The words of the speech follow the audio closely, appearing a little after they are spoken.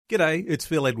G'day, it's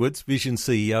Phil Edwards, Vision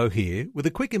CEO here, with a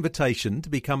quick invitation to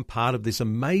become part of this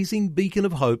amazing beacon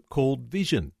of hope called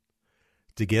Vision.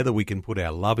 Together we can put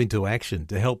our love into action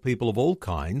to help people of all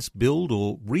kinds build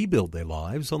or rebuild their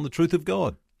lives on the truth of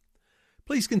God.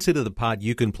 Please consider the part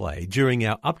you can play during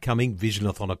our upcoming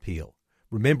Visionathon appeal,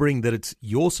 remembering that it's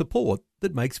your support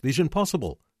that makes Vision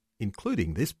possible,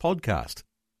 including this podcast.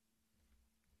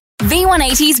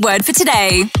 V180's word for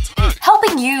today.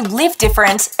 Helping you live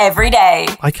different every day.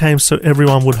 I came so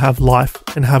everyone would have life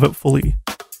and have it fully.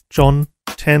 John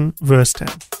 10 verse 10.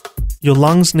 Your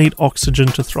lungs need oxygen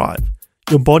to thrive.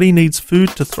 Your body needs food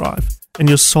to thrive. And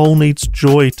your soul needs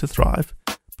joy to thrive.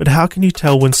 But how can you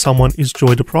tell when someone is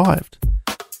joy deprived?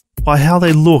 By how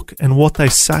they look and what they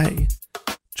say.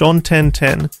 John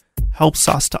 10:10 helps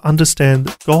us to understand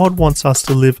that God wants us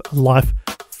to live a life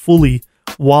fully,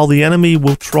 while the enemy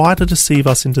will try to deceive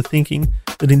us into thinking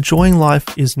that enjoying life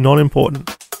is not important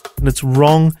and it's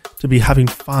wrong to be having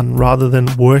fun rather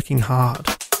than working hard.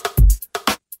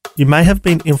 You may have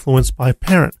been influenced by a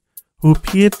parent who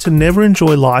appeared to never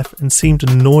enjoy life and seemed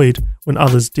annoyed when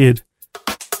others did.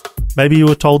 Maybe you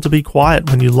were told to be quiet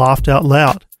when you laughed out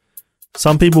loud.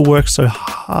 Some people work so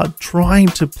hard trying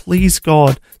to please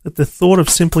God that the thought of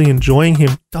simply enjoying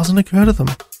Him doesn't occur to them.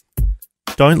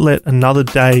 Don't let another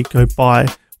day go by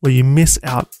where you miss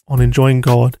out on enjoying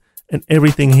God and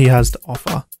everything He has to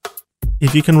offer.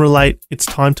 If you can relate, it's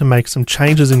time to make some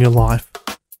changes in your life.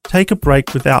 Take a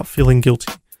break without feeling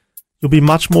guilty. You'll be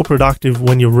much more productive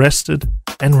when you're rested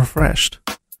and refreshed.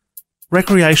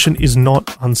 Recreation is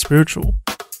not unspiritual.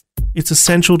 It's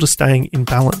essential to staying in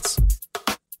balance.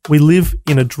 We live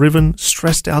in a driven,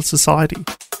 stressed out society,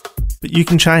 but you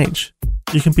can change.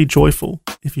 You can be joyful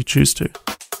if you choose to.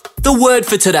 The word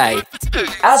for today,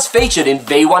 as featured in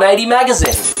V180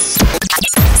 magazine.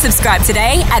 Subscribe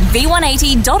today at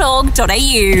v180.org.au.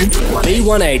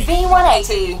 V180.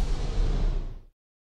 V180.